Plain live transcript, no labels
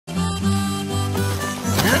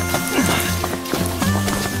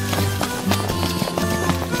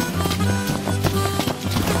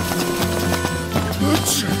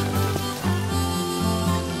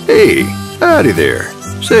Hey, howdy there.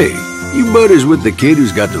 Say, you buddies with the kid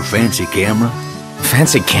who's got the fancy camera?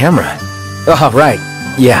 Fancy camera? Oh, right.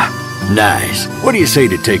 Yeah. Nice. What do you say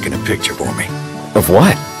to taking a picture for me? Of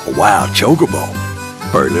what? A wild chocobo.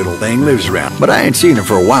 Her little thing lives around, but I ain't seen her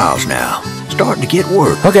for a while now. Starting to get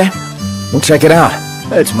work. Okay. We'll check it out.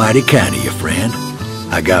 That's mighty kind of you, friend.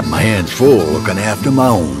 I got my hands full looking after my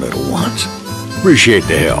own little ones. Appreciate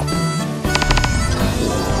the help.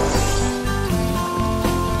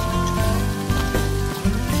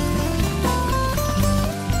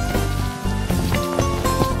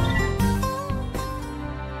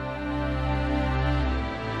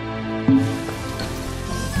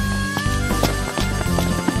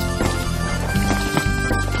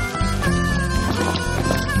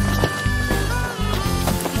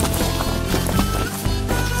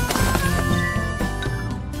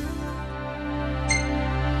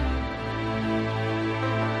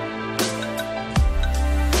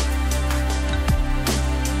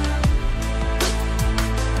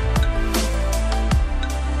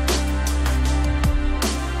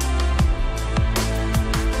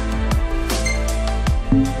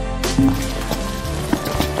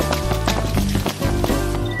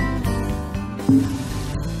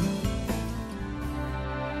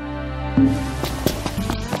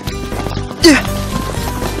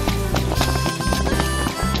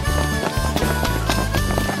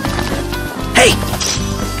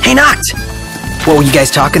 Hey, Noct! What were you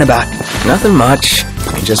guys talking about? Nothing much.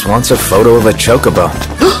 He just wants a photo of a chocobo.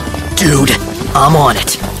 Dude, I'm on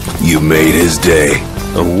it. You made his day.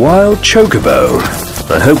 A wild chocobo.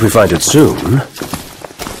 I hope we find it soon.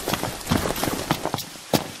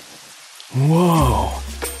 Whoa.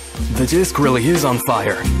 The disc really is on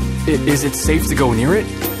fire. Is it safe to go near it?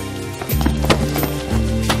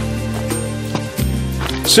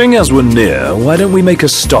 Seeing as we're near, why don't we make a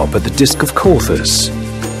stop at the Disc of Corthus?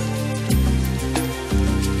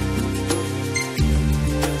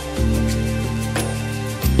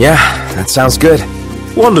 Yeah, that sounds good.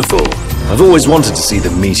 Wonderful. I've always wanted to see the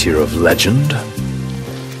meteor of legend.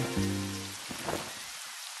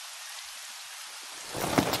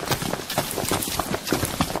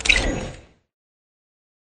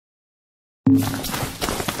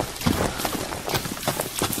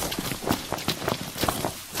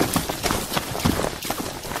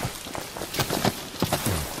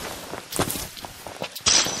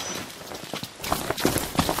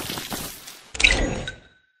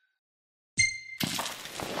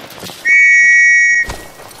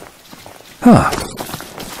 Huh.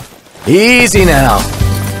 Easy now.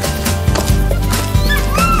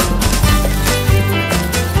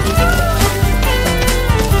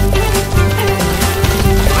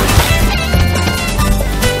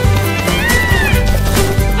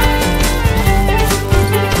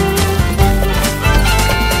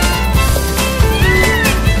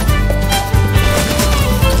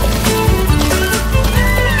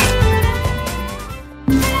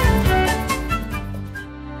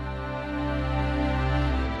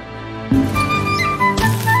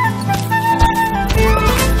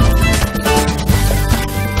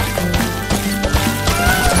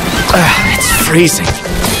 It's freezing.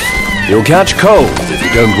 You'll catch cold if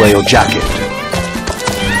you don't wear your jacket.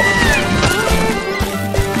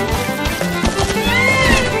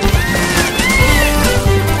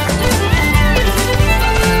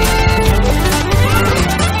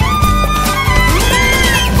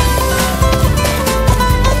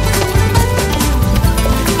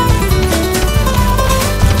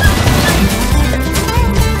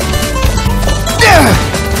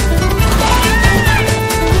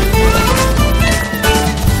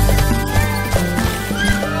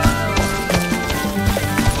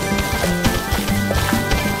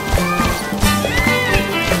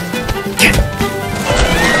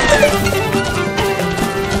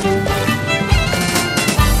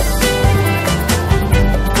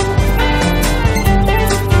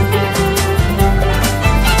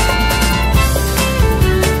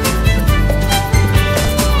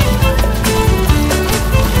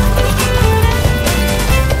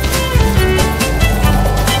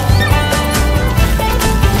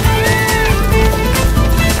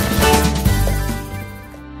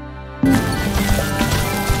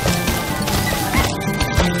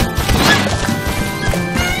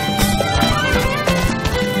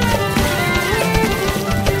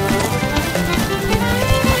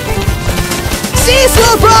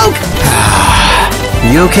 Slowpoke!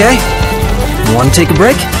 You okay? Want to take a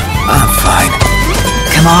break? I'm fine.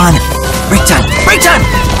 Come on! Break time! Break time!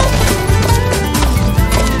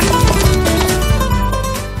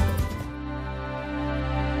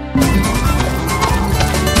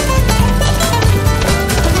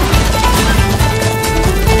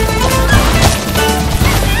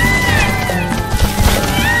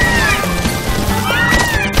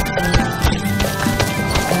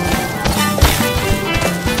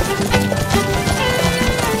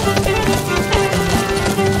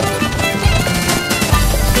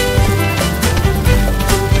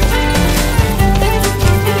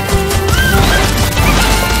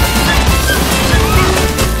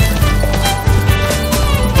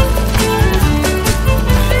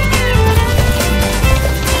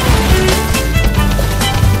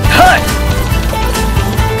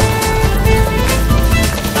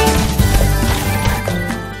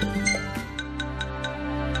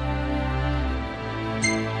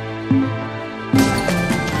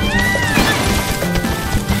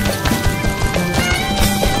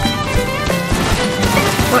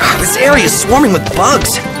 area is swarming with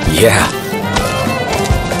bugs. Yeah.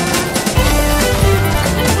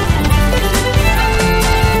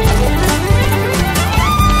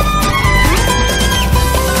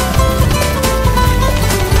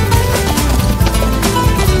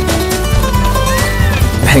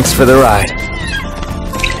 Thanks for the ride.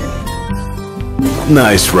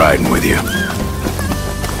 Nice riding with you.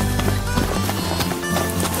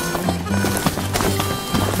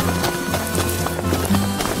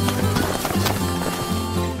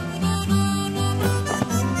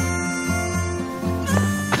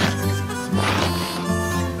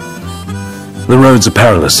 The roads are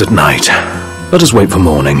perilous at night. Let us wait for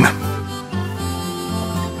morning.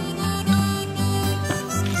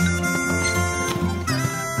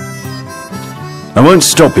 I won't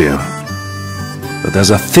stop you, but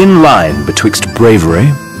there's a thin line betwixt bravery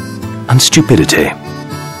and stupidity.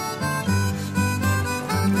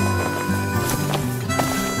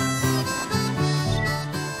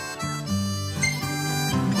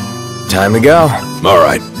 Time to go. All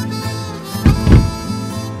right.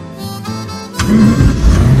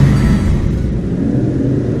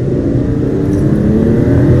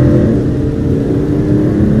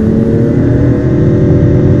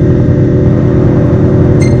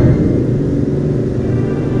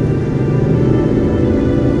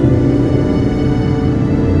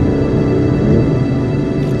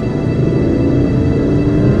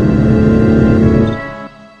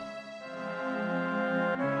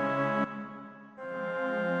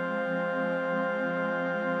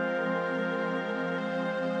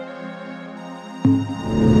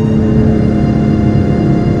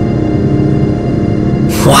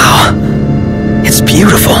 Wow. It's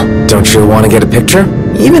beautiful. Don't you want to get a picture?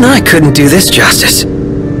 Even I couldn't do this justice.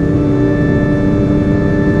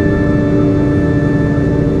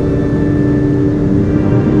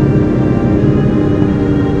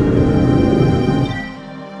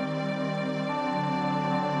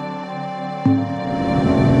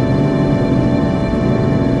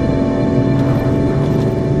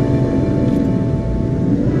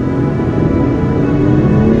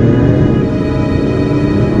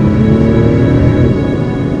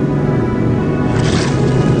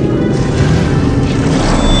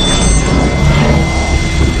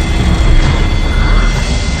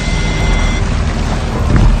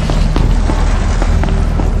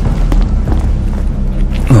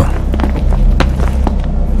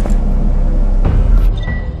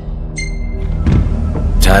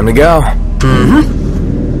 Time to go. Mm-hmm.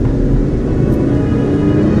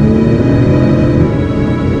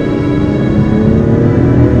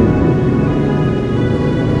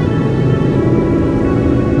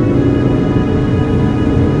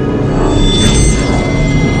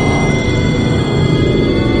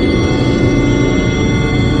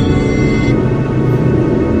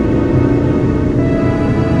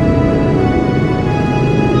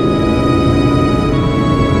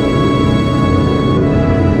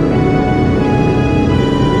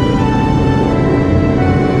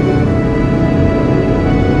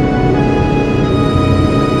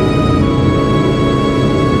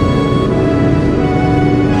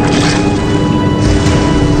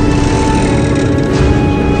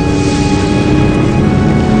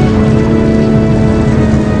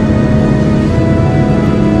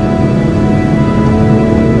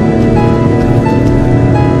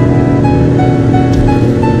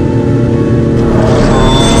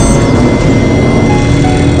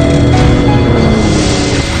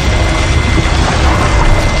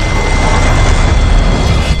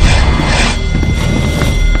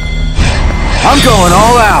 I'm going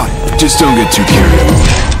all out. Just don't get too carried away.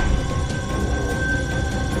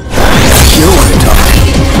 You want to talk?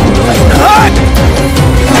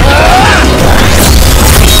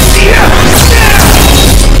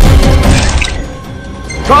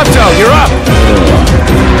 Prompto, you're up!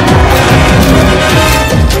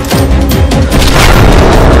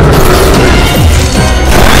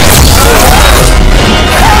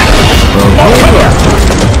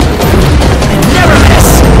 Never miss!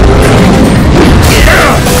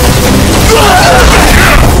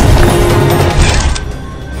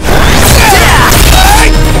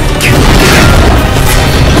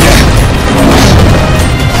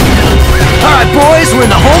 Alright boys, we're in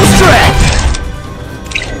the home stretch!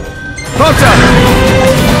 Pumped up!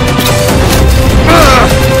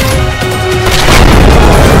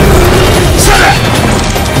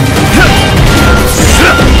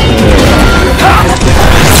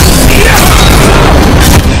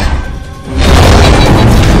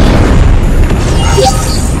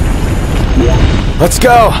 Let's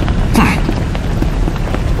go.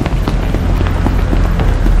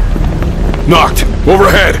 Knocked.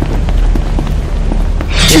 Overhead.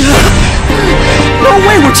 No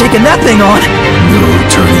way we're taking that thing on! No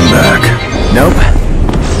turning back. Nope.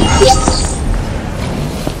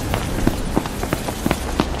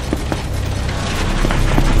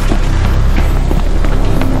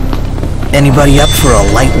 Anybody up for a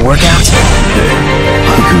light workout? Hey,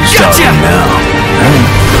 look who's talking now.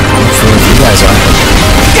 I'm sure if you guys are.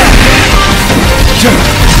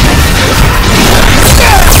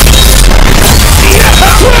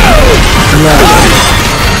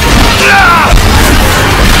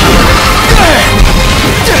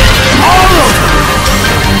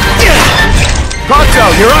 Poncho,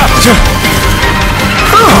 you're up!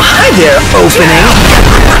 Oh, hi there, opening!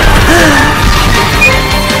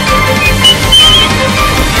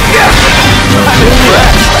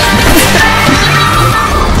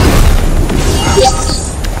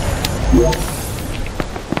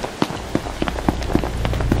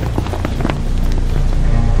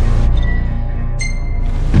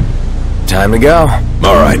 Time to go.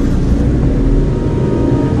 All right.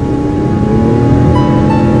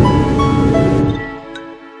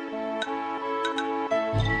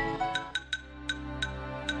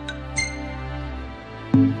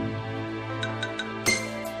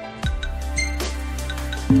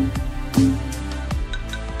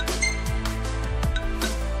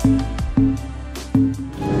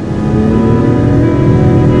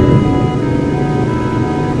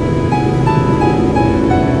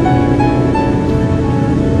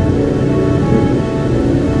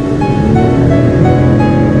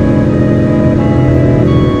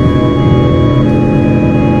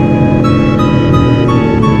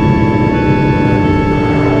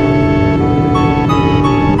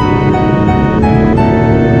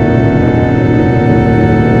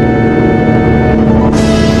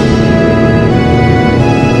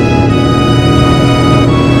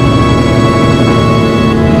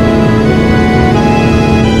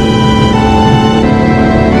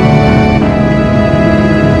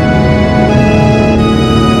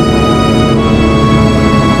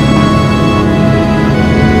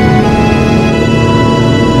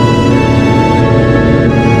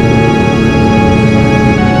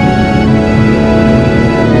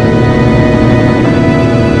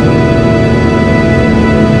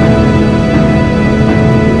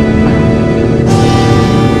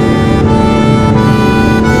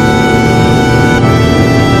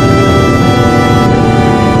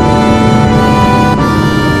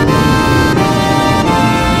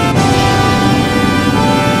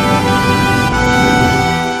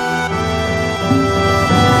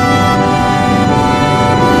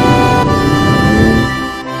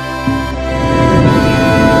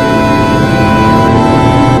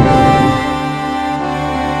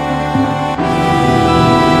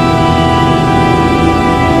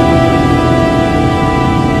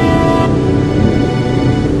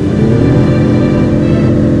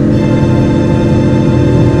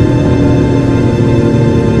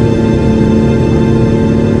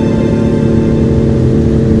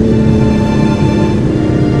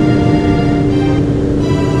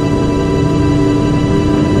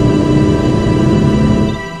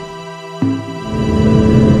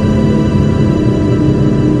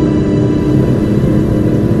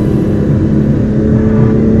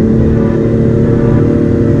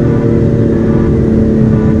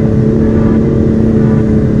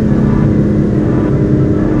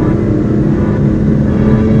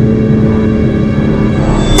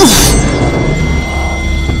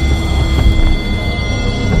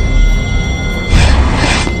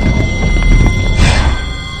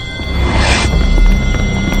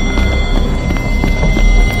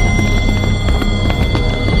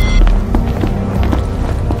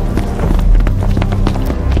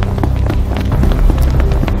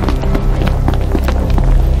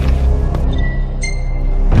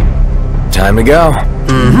 Time to go.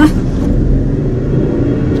 Mm-hmm.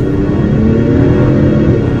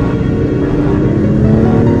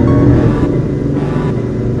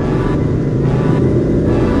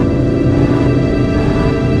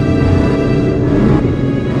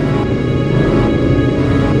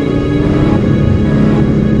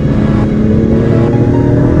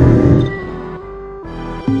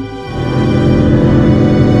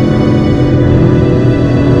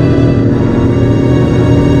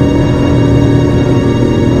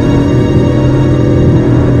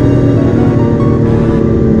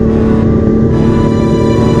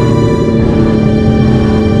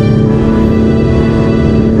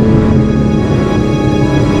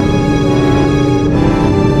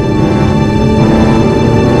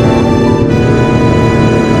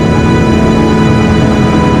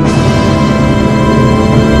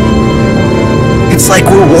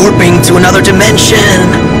 like we're warping to another dimension.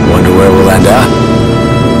 Wonder where we'll end up.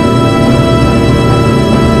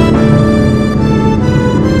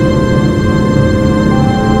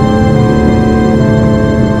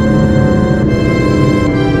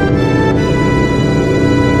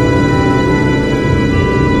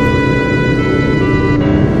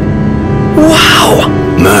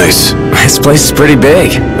 Wow! Nice. This place is pretty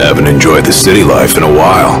big. Haven't enjoyed the city life in a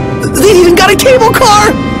while. They even got a cable car!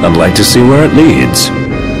 I'd like to see where it leads.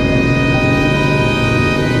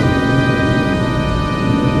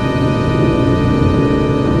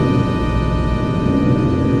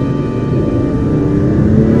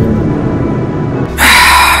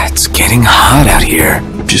 It's getting hot out here.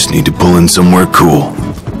 Just need to pull in somewhere cool.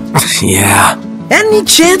 Yeah. Any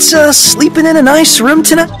chance of sleeping in a nice room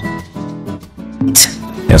tonight?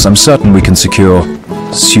 Yes, I'm certain we can secure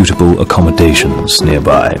suitable accommodations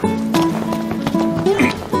nearby.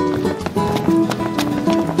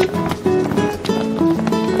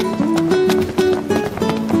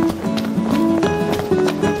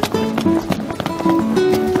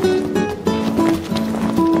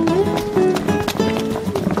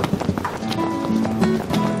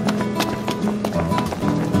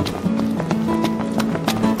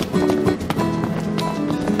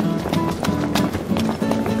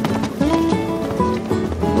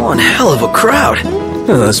 One hell of a crowd.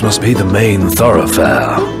 This must be the main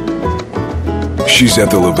thoroughfare. She's at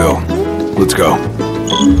the LaVille. Let's go.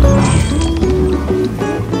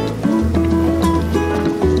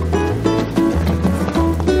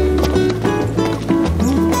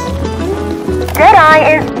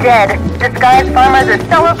 Deadeye is dead. Disguised farmers are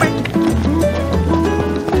celebrating.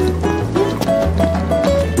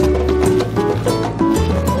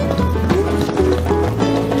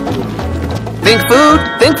 Think food,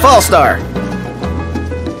 think Fallstar.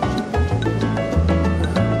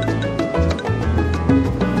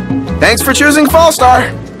 Thanks for choosing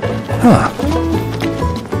Fallstar. Huh.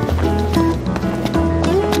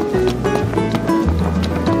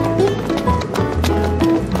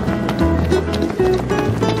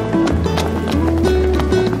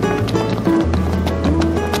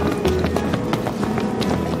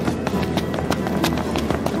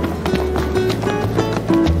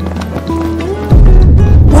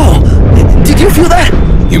 Did you feel that?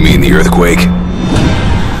 You mean the earthquake?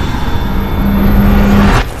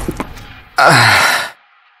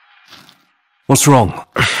 What's wrong?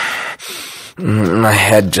 My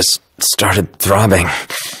head just started throbbing.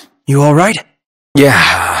 You alright?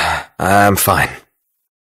 Yeah, I'm fine.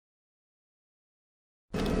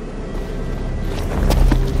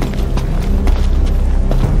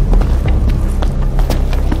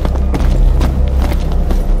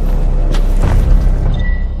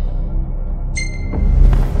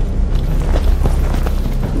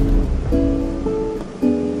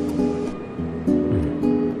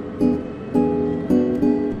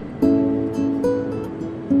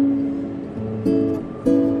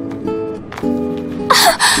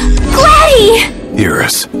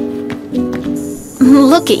 Iris.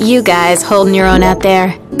 Look at you guys holding your own out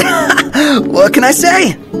there. What can I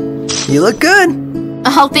say? You look good.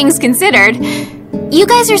 All things considered, you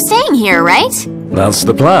guys are staying here, right? That's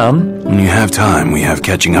the plan. When you have time, we have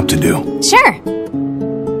catching up to do. Sure.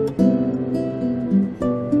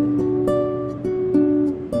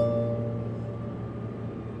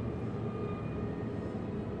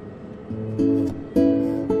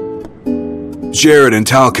 Jared and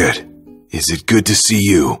Talcott, is it good to see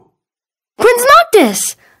you? Prince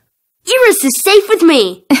Noctis! Iris is safe with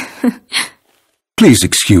me. Please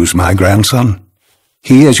excuse my grandson.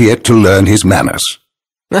 He has yet to learn his manners.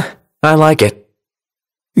 I like it.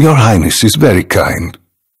 Your Highness is very kind,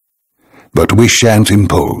 but we shan't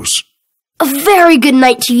impose. A very good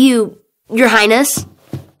night to you, Your Highness.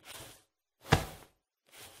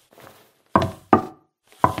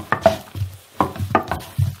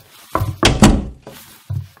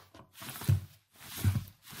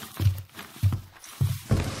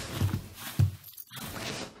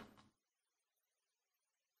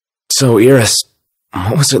 So, Iris,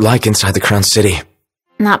 what was it like inside the Crown City?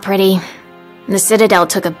 Not pretty. The Citadel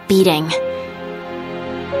took a beating.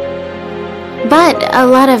 But a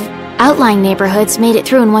lot of outlying neighborhoods made it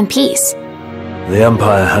through in one piece. The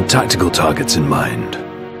Empire had tactical targets in mind.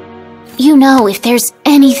 You know, if there's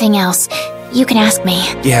anything else, you can ask me.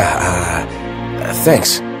 Yeah,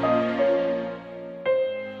 thanks.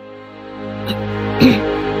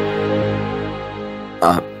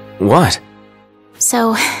 What?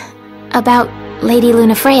 So, about Lady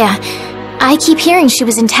Lunafreya, I keep hearing she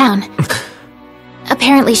was in town.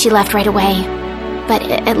 Apparently she left right away, but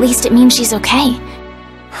at least it means she's okay.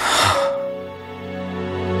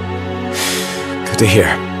 to hear.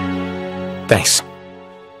 Thanks.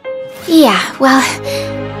 Yeah, well,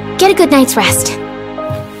 get a good night's rest.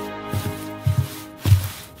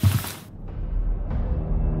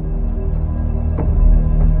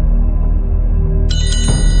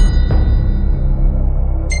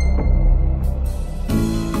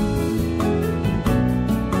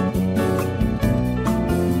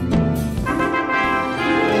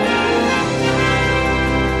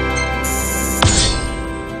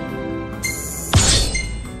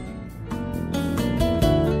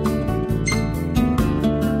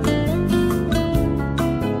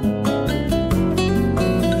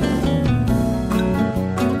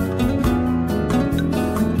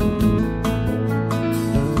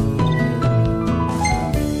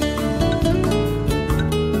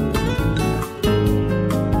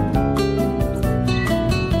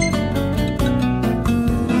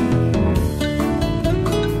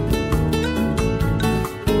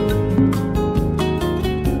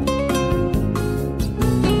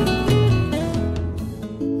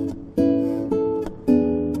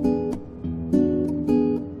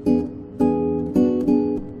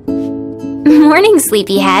 Morning,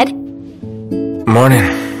 sleepyhead. Morning.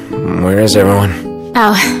 Where is everyone?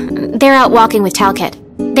 Oh, they're out walking with Talcott.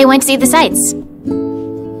 They went to see the sights.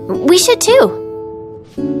 We should too.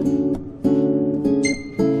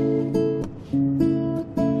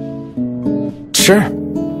 Sure.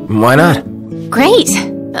 Why not? Great.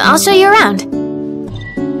 I'll show you around.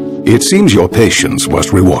 It seems your patience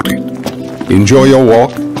was rewarded. Enjoy your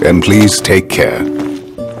walk, and please take care.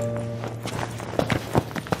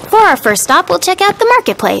 For our first stop, we'll check out the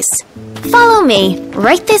marketplace. Follow me,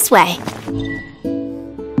 right this way.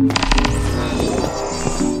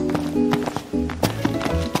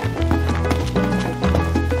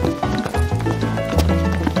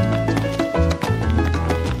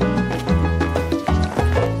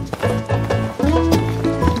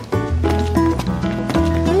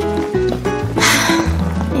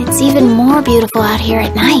 It's even more beautiful out here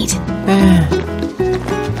at night.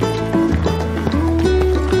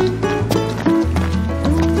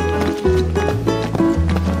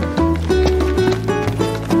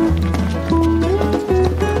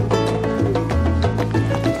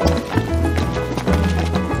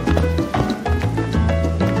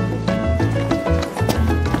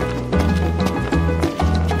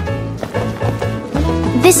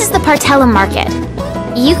 This is the Partellum Market.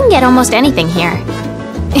 You can get almost anything here.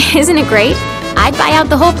 Isn't it great? I'd buy out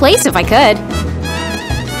the whole place if I could.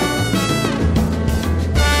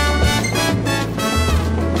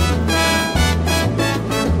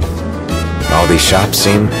 All these shops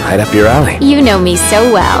seem right up your alley. You know me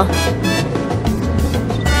so well.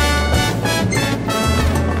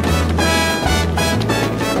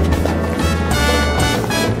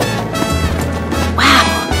 Wow.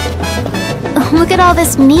 Look at all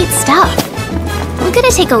this neat stuff. I'm gonna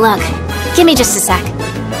take a look. Give me just a sec.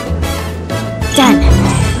 Done.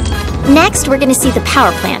 Next, we're gonna see the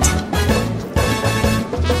power plant.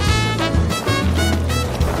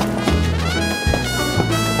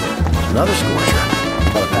 Another scorcher.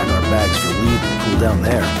 Gotta pack our bags for leave and cool down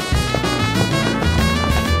there.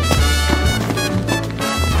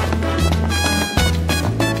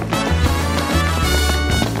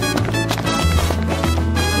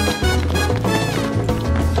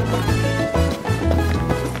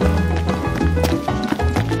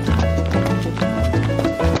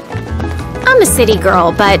 I'm a city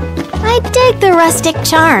girl, but I dig the rustic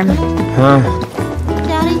charm. Huh?